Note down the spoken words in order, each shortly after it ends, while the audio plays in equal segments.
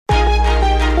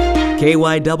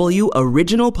KYW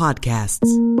Original Podcasts.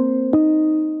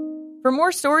 For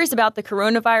more stories about the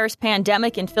coronavirus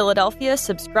pandemic in Philadelphia,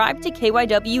 subscribe to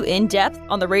KYW In Depth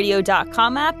on the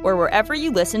radio.com app or wherever you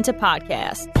listen to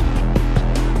podcasts.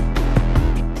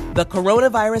 The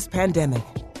coronavirus pandemic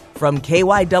from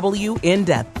KYW In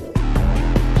Depth.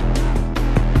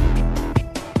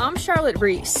 I'm Charlotte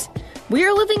Reese. We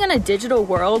are living in a digital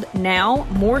world now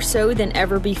more so than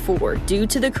ever before due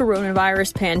to the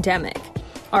coronavirus pandemic.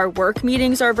 Our work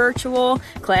meetings are virtual,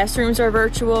 classrooms are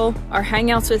virtual, our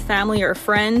hangouts with family or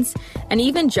friends, and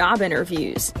even job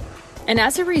interviews. And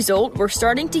as a result, we're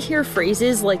starting to hear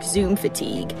phrases like Zoom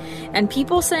fatigue, and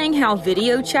people saying how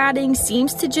video chatting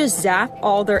seems to just zap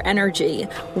all their energy,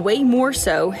 way more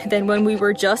so than when we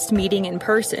were just meeting in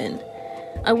person.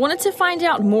 I wanted to find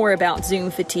out more about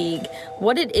Zoom fatigue,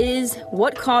 what it is,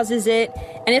 what causes it,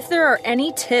 and if there are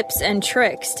any tips and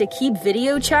tricks to keep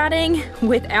video chatting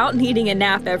without needing a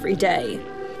nap every day.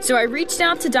 So I reached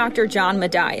out to Dr. John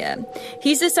Madaya.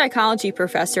 He's a psychology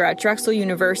professor at Drexel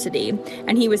University,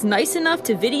 and he was nice enough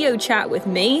to video chat with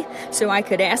me so I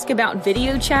could ask about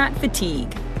video chat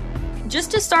fatigue. Just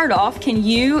to start off, can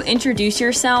you introduce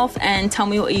yourself and tell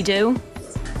me what you do?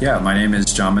 Yeah, my name is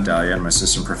John Madaya. I'm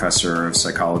assistant professor of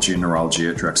psychology and neurology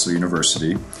at Drexel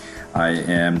University. I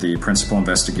am the principal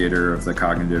investigator of the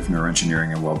Cognitive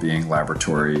Neuroengineering and Wellbeing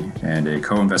Laboratory and a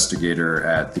co-investigator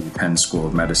at the Penn School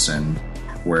of Medicine,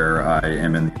 where I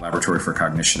am in the Laboratory for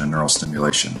Cognition and Neural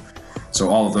Stimulation. So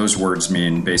all of those words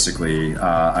mean basically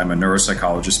I'm a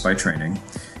neuropsychologist by training,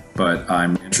 but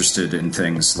I'm interested in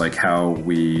things like how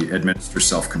we administer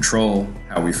self-control,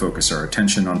 how we focus our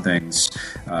attention on things,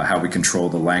 how we control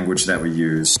the language that we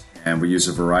use. And we use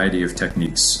a variety of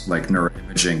techniques like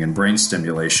neuroimaging and brain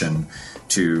stimulation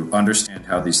to understand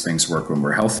how these things work when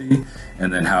we're healthy,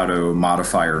 and then how to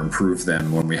modify or improve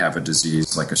them when we have a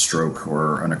disease like a stroke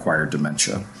or an acquired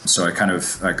dementia. So I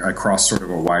cross sort of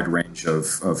a wide range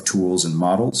of tools and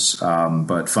models,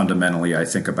 but fundamentally I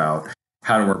think about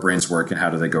how do our brains work and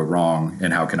how do they go wrong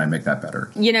and how can I make that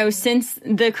better? You know, since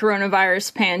the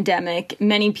coronavirus pandemic,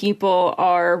 many people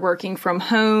are working from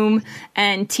home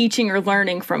and teaching or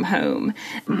learning from home.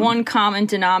 Mm-hmm. One common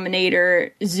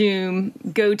denominator, Zoom,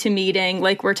 GoToMeeting,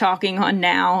 like we're talking on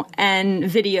now, and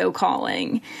video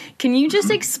calling. Can you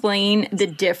just explain the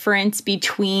difference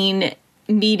between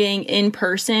meeting in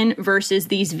person versus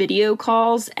these video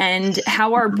calls and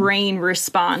how our brain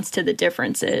responds to the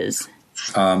differences?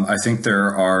 I think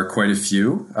there are quite a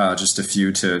few, just a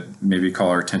few to maybe call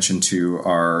our attention to.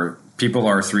 Our people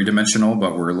are three-dimensional,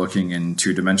 but we're looking in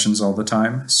two dimensions all the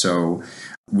time. So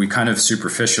we kind of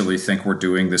superficially think we're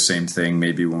doing the same thing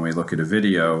maybe when we look at a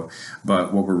video,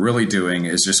 but what we're really doing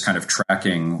is just kind of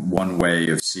tracking one way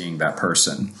of seeing that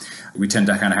person. We tend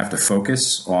to kind of have to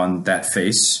focus on that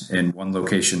face in one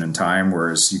location in time,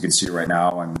 whereas you can see right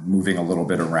now I'm moving a little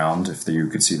bit around if you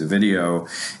could see the video,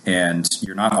 and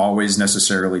you're not always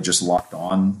necessarily just locked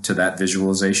on to that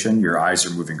visualization. Your eyes are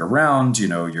moving around,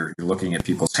 you're looking at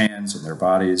people's hands and their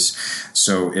bodies.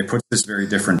 So it puts this very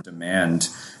different demand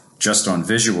just on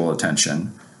visual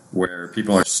attention, where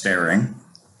people are staring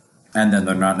and then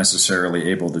they're not necessarily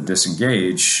able to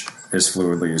disengage as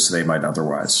fluidly as they might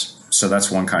otherwise. So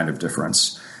that's one kind of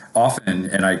difference.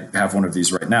 Often, and I have one of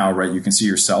these right now, right, you can see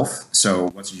yourself. So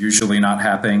what's usually not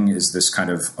happening is this kind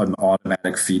of an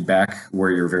automatic feedback where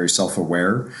you're very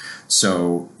self-aware.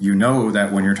 So you know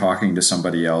that when you're talking to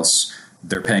somebody else,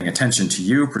 they're paying attention to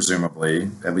you,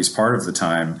 presumably, at least part of the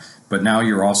time, but now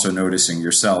you're also noticing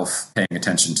yourself paying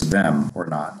attention to them or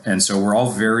not. And so we're all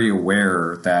very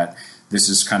aware that this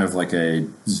is kind of like a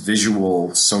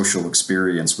visual social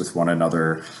experience with one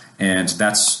another, and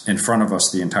that's in front of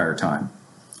us the entire time.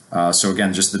 So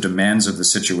again, just the demands of the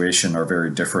situation are very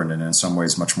different and in some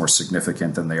ways much more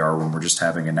significant than they are when we're just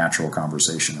having a natural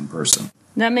conversation in person.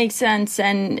 That makes sense.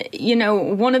 And,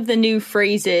 one of the new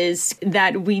phrases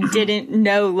that we didn't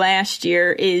know last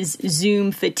year is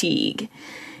Zoom fatigue.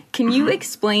 Can you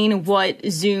explain what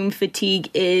Zoom fatigue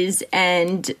is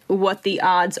and what the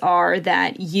odds are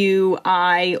that you,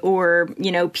 I, or,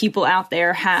 people out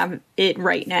there have it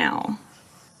right now?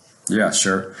 Yeah,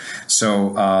 sure.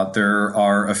 So there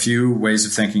are a few ways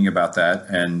of thinking about that,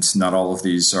 and not all of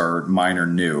these are mine or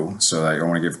new, so I don't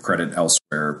want to give credit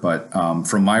elsewhere. But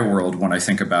from my world, when I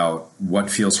think about what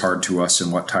feels hard to us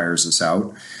and what tires us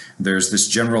out, there's this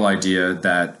general idea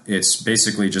that it's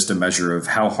basically just a measure of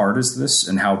how hard is this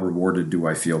and how rewarded do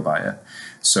I feel by it.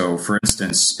 So, for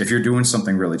instance, if you're doing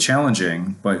something really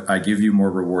challenging, but I give you more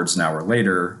rewards an hour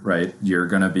later, right, you're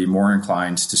going to be more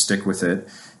inclined to stick with it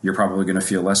you're probably going to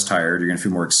feel less tired. You're going to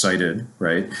feel more excited,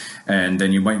 right? And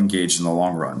then you might engage in the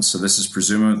long run. So this is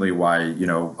presumably why,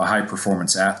 a high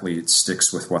performance athlete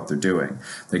sticks with what they're doing.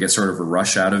 They get sort of a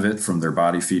rush out of it from their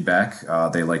body feedback.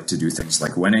 They like to do things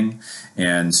like winning,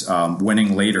 and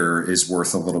winning later is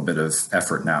worth a little bit of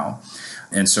effort now.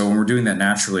 And so when we're doing that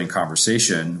naturally in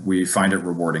conversation, we find it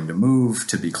rewarding to move,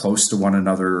 to be close to one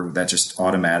another. That just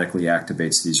automatically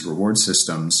activates these reward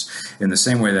systems in the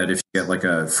same way that if you get like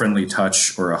a friendly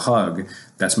touch or a hug,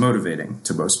 that's motivating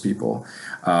to most people.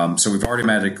 So we've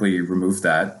automatically removed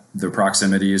that. The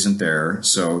proximity isn't there.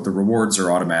 So the rewards are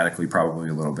automatically probably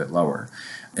a little bit lower.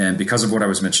 And because of what I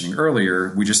was mentioning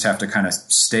earlier, we just have to kind of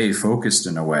stay focused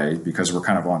in a way because we're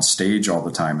kind of on stage all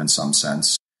the time in some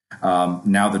sense.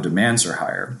 Now the demands are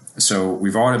higher. So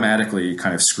we've automatically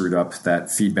kind of screwed up that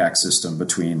feedback system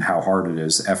between how hard it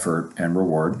is, effort and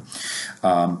reward.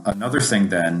 Another thing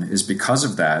then is because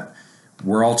of that,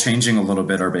 we're all changing a little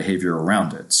bit our behavior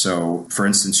around it. So, for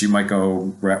instance, you might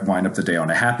go wind up the day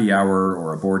on a happy hour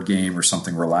or a board game or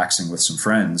something relaxing with some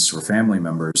friends or family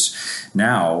members.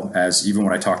 Now, as even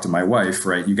when I talk to my wife,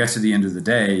 right, you get to the end of the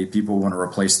day, people want to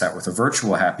replace that with a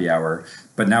virtual happy hour,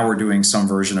 but now we're doing some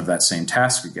version of that same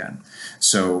task again.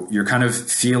 So you're kind of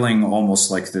feeling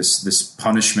almost like this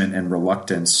punishment and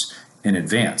reluctance in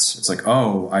advance. It's like,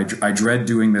 oh, I dread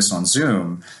doing this on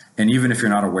Zoom. And even if you're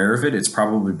not aware of it, it's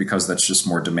probably because that's just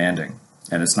more demanding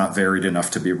and it's not varied enough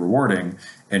to be rewarding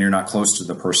and you're not close to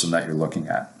the person that you're looking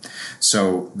at.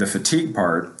 So the fatigue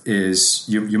part is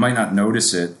you might not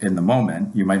notice it in the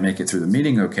moment. You might make it through the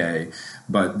meeting okay,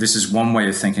 but this is one way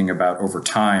of thinking about over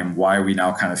time why we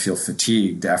now kind of feel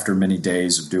fatigued after many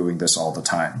days of doing this all the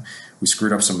time. We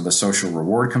screwed up some of the social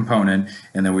reward component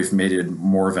and then we've made it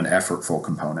more of an effortful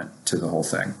component to the whole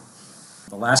thing.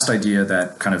 The last idea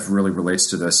that kind of really relates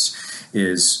to this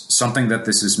is something that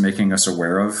this is making us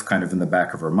aware of kind of in the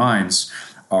back of our minds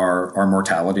are our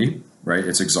mortality, right?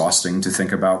 It's exhausting to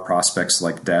think about prospects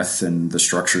like death and the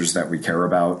structures that we care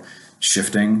about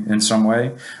shifting in some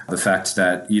way. The fact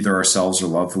that either ourselves or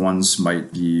loved ones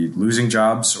might be losing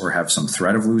jobs or have some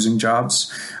threat of losing jobs.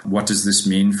 What does this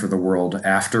mean for the world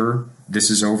after this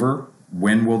is over?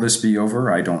 When will this be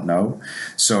over? I don't know.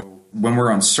 So when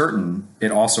we're uncertain,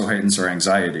 it also heightens our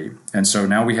anxiety. And so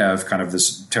now we have kind of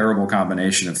this terrible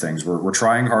combination of things. We're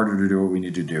trying harder to do what we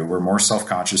need to do. We're more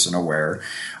self-conscious and aware.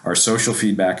 Our social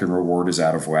feedback and reward is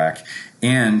out of whack.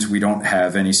 And we don't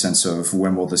have any sense of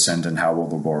when will this end and how will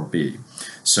the world be.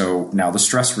 So now the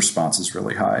stress response is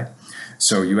really high.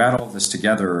 So you add all this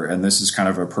together, and this is kind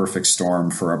of a perfect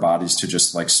storm for our bodies to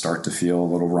just like start to feel a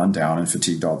little run down and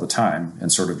fatigued all the time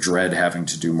and sort of dread having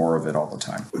to do more of it all the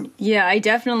time. Yeah, I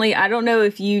don't know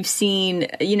if you've seen,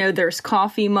 there's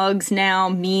coffee mugs now,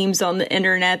 memes on the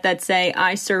internet that say,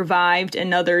 I survived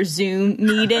another Zoom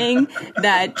meeting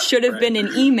that should have been an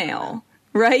email.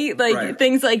 Right?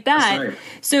 Things like that. Right.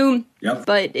 So, yep.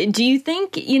 But do you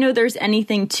think, there's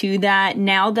anything to that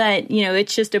now that,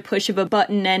 it's just a push of a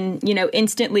button and,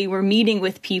 instantly we're meeting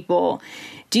with people?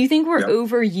 Do you think we're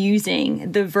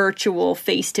overusing the virtual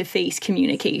face-to-face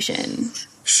communication?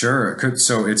 Sure.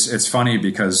 So it's funny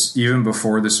because even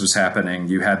before this was happening,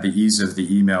 you had the ease of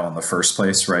the email in the first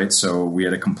place, right? So we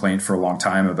had a complaint for a long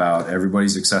time about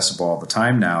everybody's accessible all the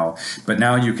time now, but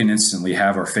now you can instantly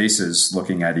have our faces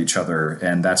looking at each other,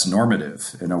 and that's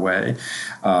normative in a way.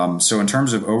 So in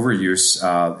terms of overuse,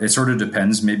 it sort of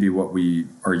depends maybe what we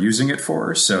are using it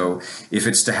for. So if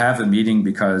it's to have a meeting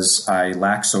because I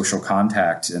lack social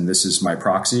contact and this is my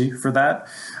proxy for that,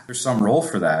 there's some role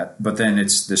for that, but then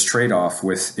it's this trade-off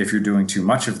with if you're doing too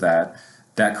much of that,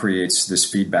 that creates this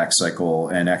feedback cycle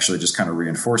and actually just kind of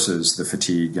reinforces the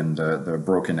fatigue and the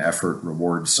broken effort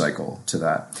reward cycle to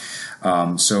that.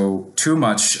 So too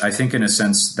much, I think in a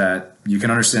sense that you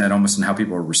can understand that almost in how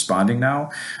people are responding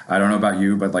now. I don't know about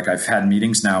you, but like I've had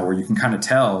meetings now where you can kind of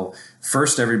tell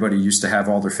first everybody used to have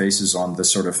all their faces on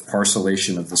this sort of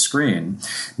parcellation of the screen.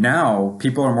 Now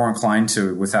people are more inclined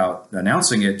to, without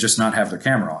announcing it, just not have their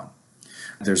camera on.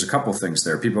 There's a couple things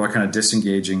there. People are kind of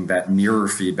disengaging. That mirror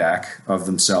feedback of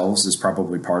themselves is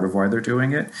probably part of why they're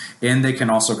doing it. And they can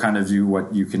also kind of do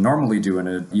what you can normally do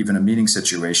in even a meeting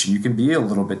situation. You can be a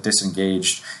little bit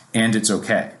disengaged and it's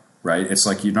okay, right? It's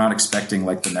like you're not expecting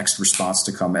like the next response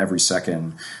to come every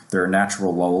second. There are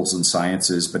natural lulls in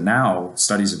sciences, but now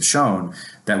studies have shown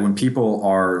that when people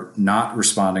are not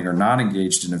responding or not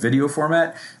engaged in a video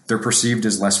format, they're perceived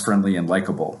as less friendly and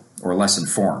likable or less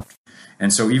informed.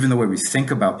 And so even the way we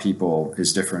think about people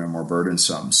is different and more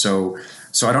burdensome. So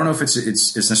I don't know if it's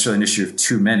necessarily an issue of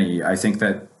too many. I think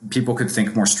that people could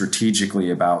think more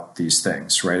strategically about these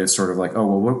things, right? It's sort of like, oh,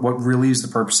 well, what really is the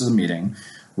purpose of the meeting?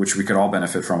 which we could all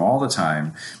benefit from all the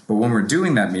time. But when we're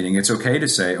doing that meeting, it's okay to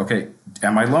say, okay,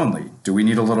 am I lonely? Do we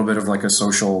need a little bit of like a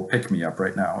social pick-me-up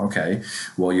right now? Okay,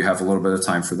 well, you have a little bit of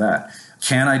time for that.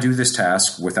 Can I do this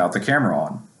task without the camera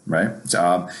on, right?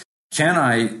 Can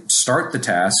I start the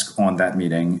task on that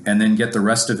meeting and then get the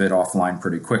rest of it offline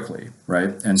pretty quickly,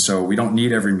 right? And so we don't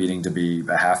need every meeting to be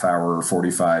a half hour,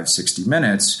 45, 60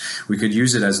 minutes. We could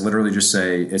use it as literally just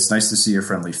say, it's nice to see a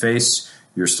friendly face.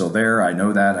 You're still there. I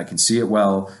know that. I can see it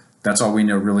well. That's all we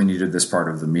really needed this part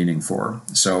of the meeting for.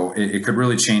 So it could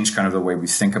really change kind of the way we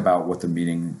think about what the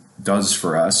meeting does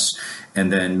for us and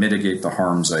then mitigate the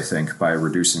harms, I think, by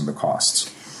reducing the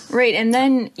costs. Right. And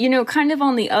then, kind of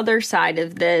on the other side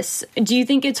of this, do you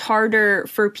think it's harder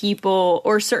for people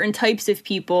or certain types of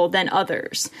people than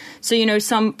others? So,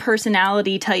 some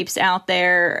personality types out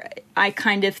there, I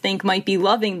kind of think might be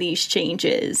loving these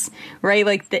changes, right?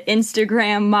 Like the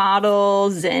Instagram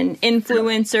models and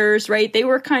influencers, right? They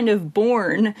were kind of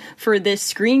born for this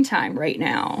screen time right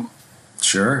now.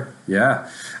 Sure. Yeah.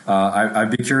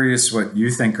 I'd be curious what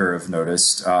you think or have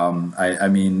noticed. So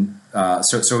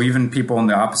even people on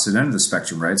the opposite end of the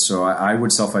spectrum, right? So I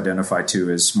would self-identify too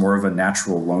as more of a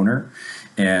natural loner,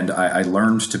 and I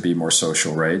learned to be more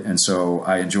social, right? And so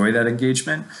I enjoy that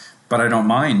engagement, but I don't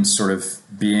mind sort of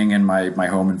being in my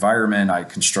home environment. I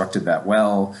constructed that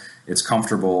well. It's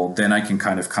comfortable. Then I can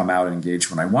kind of come out and engage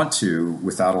when I want to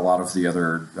without a lot of the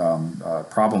other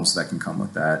problems that can come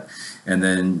with that. And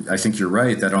then I think you're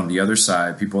right that on the other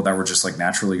side, people that were just like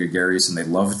naturally gregarious and they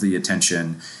loved the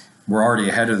attention were already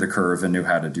ahead of the curve and knew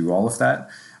how to do all of that.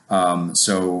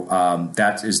 So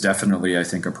that is definitely, I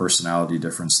think, a personality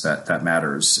difference that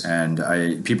matters.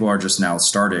 And people are just now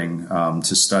starting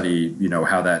to study,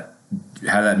 how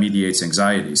that mediates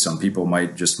anxiety. Some people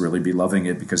might just really be loving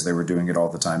it because they were doing it all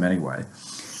the time anyway.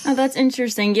 Oh, that's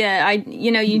interesting. Yeah,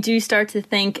 you do start to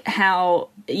think how,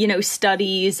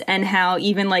 studies and how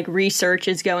even like research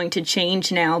is going to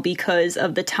change now because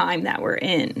of the time that we're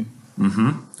in.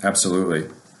 Mm-hmm. Absolutely.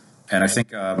 And I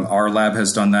think our lab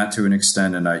has done that to an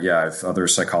extent. And I've other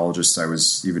psychologists I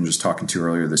was even just talking to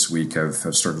earlier this week have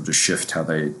started to shift how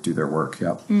they do their work.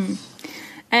 Yep. Mm.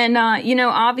 And,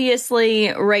 obviously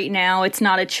right now it's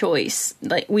not a choice.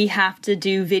 Like we have to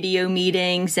do video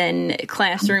meetings and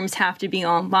classrooms have to be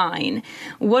online.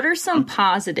 What are some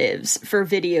positives for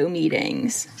video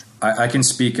meetings? I can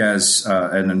speak as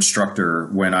an instructor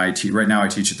when I teach. Right now I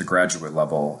teach at the graduate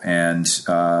level. And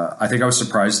I think I was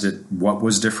surprised at what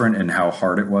was different and how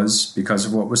hard it was because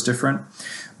of what was different.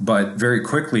 But very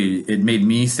quickly, it made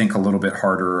me think a little bit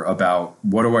harder about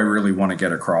what do I really want to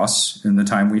get across in the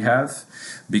time we have?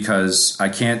 Because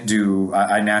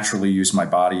I naturally use my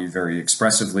body very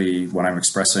expressively when I'm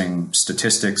expressing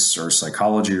statistics or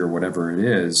psychology or whatever it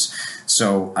is.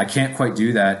 So I can't quite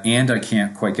do that. And I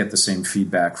can't quite get the same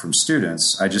feedback from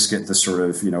students. I just get this sort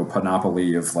of,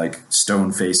 panoply of like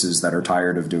stone faces that are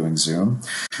tired of doing Zoom.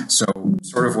 So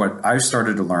sort of what I've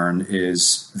started to learn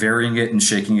is varying it and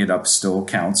shaking it up still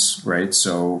counts, right?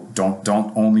 So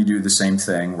don't only do the same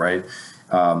thing, right?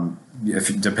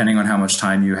 Depending on how much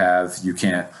time you have, you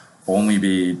can't only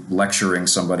be lecturing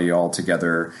somebody all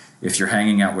together. If you're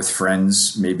hanging out with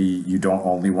friends, maybe you don't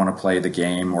only want to play the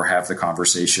game or have the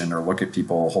conversation or look at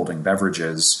people holding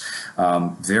beverages.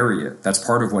 Vary it. That's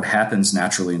part of what happens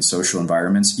naturally in social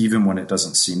environments, even when it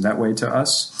doesn't seem that way to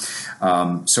us.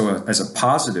 So as a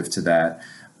positive to that,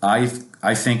 I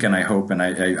think and I hope and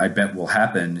I bet will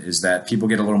happen is that people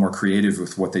get a little more creative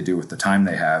with what they do with the time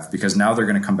they have, because now they're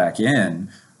going to come back in,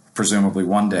 presumably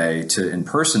one day, to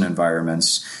in-person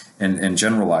environments and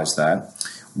generalize that.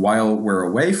 While we're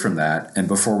away from that, and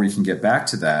before we can get back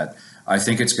to that, I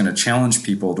think it's going to challenge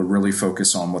people to really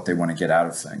focus on what they want to get out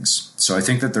of things. So I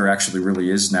think that there actually really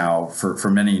is now, for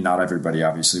many, not everybody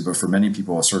obviously, but for many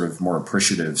people, a sort of more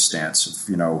appreciative stance of,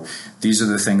 these are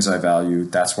the things I value.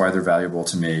 That's why they're valuable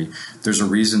to me. There's a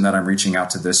reason that I'm reaching out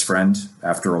to this friend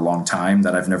after a long time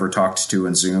that I've never talked to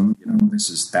in Zoom. This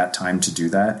is that time to do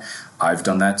that. I've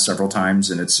done that several times,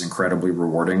 and it's incredibly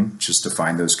rewarding just to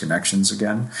find those connections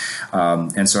again.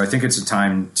 And so I think it's a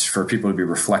time for people to be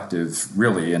reflective,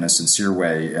 really, in a sincere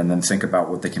way, and then think about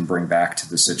what they can bring back to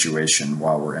the situation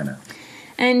while we're in it.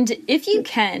 And if you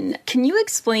can you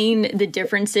explain the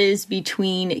differences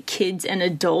between kids and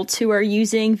adults who are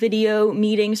using video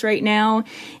meetings right now?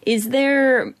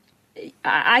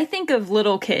 I think of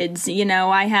little kids,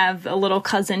 I have a little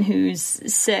cousin who's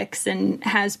 6 and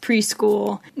has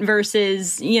preschool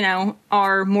versus,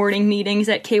 our morning meetings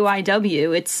at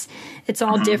KYW. It's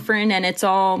all different, and it's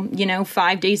all,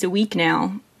 5 days a week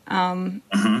now.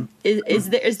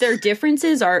 Is there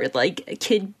differences? Are like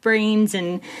kid brains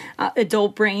and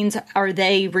adult brains, are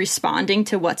they responding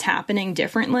to what's happening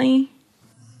differently?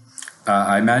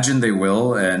 I imagine they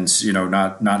will. And,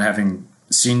 not having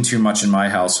seen too much in my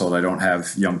household, I don't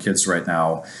have young kids right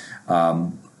now.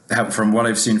 From what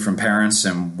I've seen from parents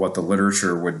and what the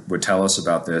literature would tell us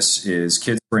about this is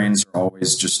kids' brains are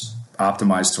always just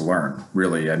optimized to learn,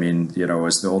 really. I mean,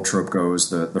 as the old trope goes,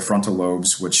 the frontal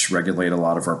lobes, which regulate a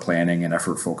lot of our planning and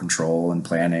effortful control and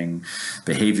planning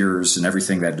behaviors and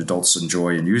everything that adults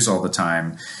enjoy and use all the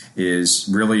time, is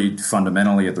really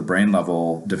fundamentally at the brain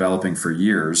level developing for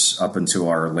years up until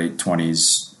our late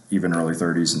 20s, even early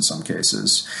 30s in some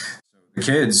cases. The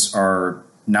kids are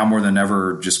now more than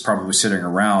ever just probably sitting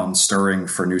around stirring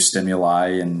for new stimuli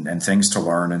and things to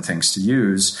learn and things to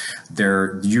use.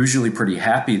 They're usually pretty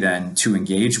happy then to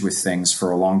engage with things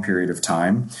for a long period of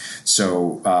time.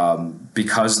 So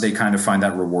because they kind of find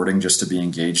that rewarding just to be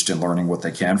engaged in learning what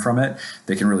they can from it,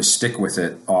 they can really stick with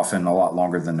it often a lot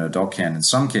longer than an adult can in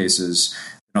some cases.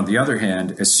 On the other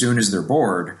hand, as soon as they're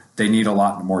bored, they need a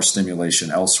lot more stimulation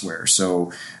elsewhere.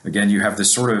 So again, you have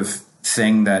this sort of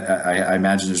thing that I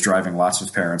imagine is driving lots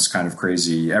of parents kind of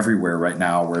crazy everywhere right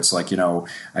now, where it's like,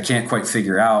 I can't quite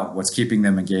figure out what's keeping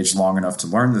them engaged long enough to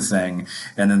learn the thing.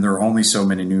 And then there are only so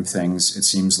many new things it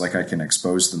seems like I can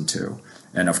expose them to.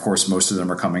 And of course, most of them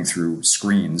are coming through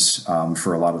screens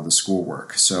for a lot of the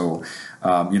schoolwork. So,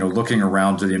 looking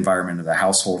around to the environment of the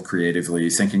household creatively,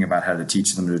 thinking about how to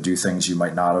teach them to do things you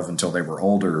might not have until they were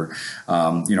older.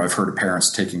 I've heard of parents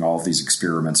taking all of these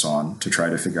experiments on to try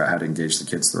to figure out how to engage the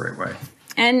kids the right way.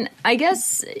 And I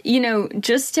guess,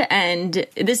 just to end,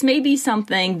 this may be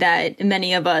something that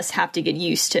many of us have to get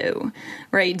used to,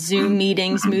 right? Zoom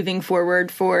meetings moving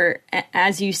forward for,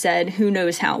 as you said, who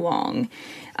knows how long.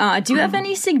 Do you have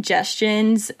any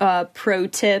suggestions, pro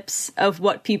tips of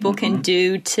what people can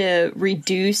do to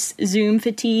reduce Zoom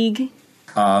fatigue?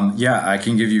 Yeah, I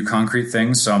can give you concrete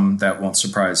things, some that won't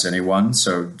surprise anyone.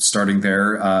 So starting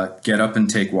there, get up and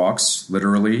take walks,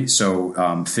 literally.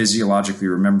 So physiologically,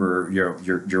 remember,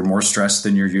 you're more stressed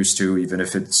than you're used to, even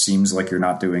if it seems like you're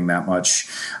not doing that much.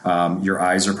 Your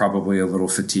eyes are probably a little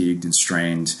fatigued and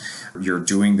strained. You're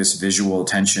doing this visual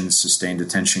attention, sustained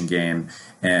attention game.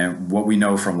 And what we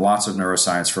know from lots of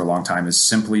neuroscience for a long time is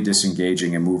simply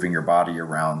disengaging and moving your body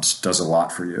around does a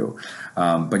lot for you.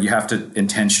 But you have to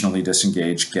intentionally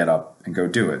disengage, get up, and go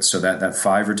do it. So that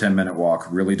 5 or 10 minute walk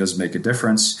really does make a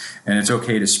difference. And it's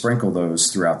okay to sprinkle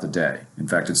those throughout the day. In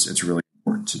fact, it's really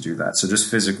important to do that. So just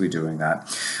physically doing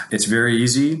that. It's very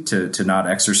easy to not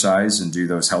exercise and do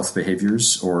those health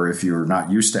behaviors. Or if you're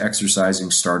not used to exercising,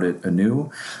 start it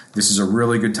anew. This is a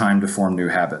really good time to form new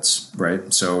habits,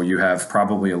 right? So you have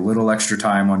probably a little extra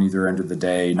time on either end of the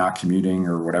day, not commuting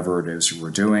or whatever it is we're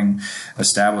doing.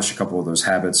 Establish a couple of those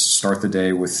habits. Start the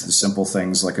day with simple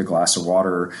things like a glass of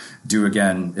water. Do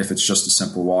again, if it's just a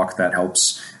simple walk, that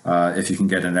helps. If you can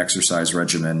get an exercise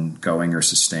regimen going or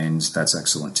sustained, that's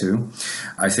excellent too.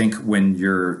 I think when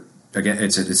again,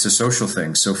 it's a social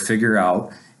thing. So figure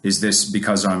out, is this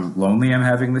because I'm lonely I'm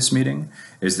having this meeting?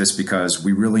 Is this because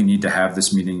we really need to have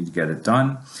this meeting to get it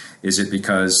done? Is it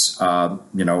because,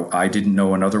 I didn't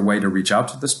know another way to reach out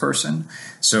to this person?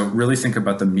 So really think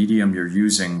about the medium you're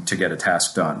using to get a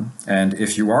task done. And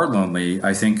if you are lonely,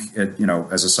 I think,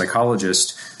 as a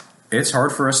psychologist, it's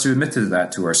hard for us to admit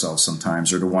that to ourselves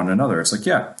sometimes or to one another. It's like,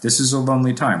 yeah, this is a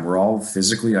lonely time. We're all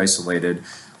physically isolated.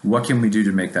 What can we do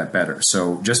to make that better?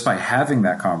 So just by having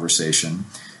that conversation,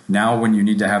 now when you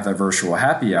need to have that virtual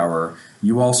happy hour,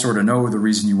 you all sort of know the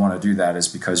reason you want to do that is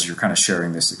because you're kind of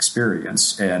sharing this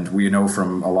experience. And we know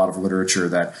from a lot of literature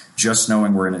that just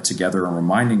knowing we're in it together and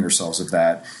reminding ourselves of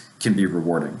that can be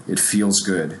rewarding. It feels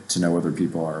good to know other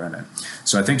people are in it.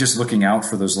 So I think just looking out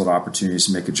for those little opportunities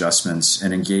to make adjustments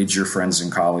and engage your friends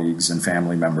and colleagues and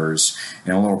family members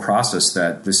in a little process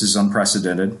that this is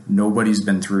unprecedented. Nobody's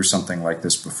been through something like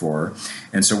this before.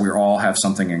 And so we all have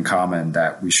something in common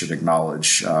that we should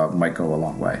acknowledge might go a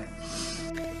long way.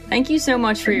 Thank you so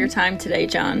much for your time today,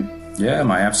 John. Yeah,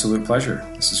 my absolute pleasure.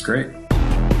 This is great.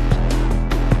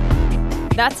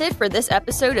 That's it for this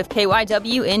episode of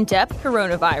KYW In-Depth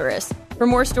Coronavirus. For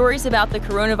more stories about the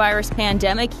coronavirus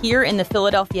pandemic here in the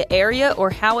Philadelphia area or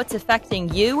how it's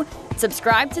affecting you,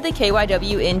 subscribe to the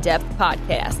KYW In-Depth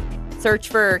podcast. Search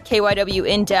for KYW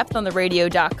In-Depth on the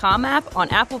radio.com app, on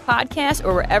Apple Podcasts,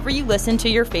 or wherever you listen to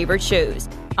your favorite shows.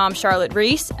 I'm Charlotte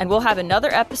Reese, and we'll have another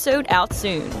episode out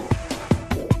soon.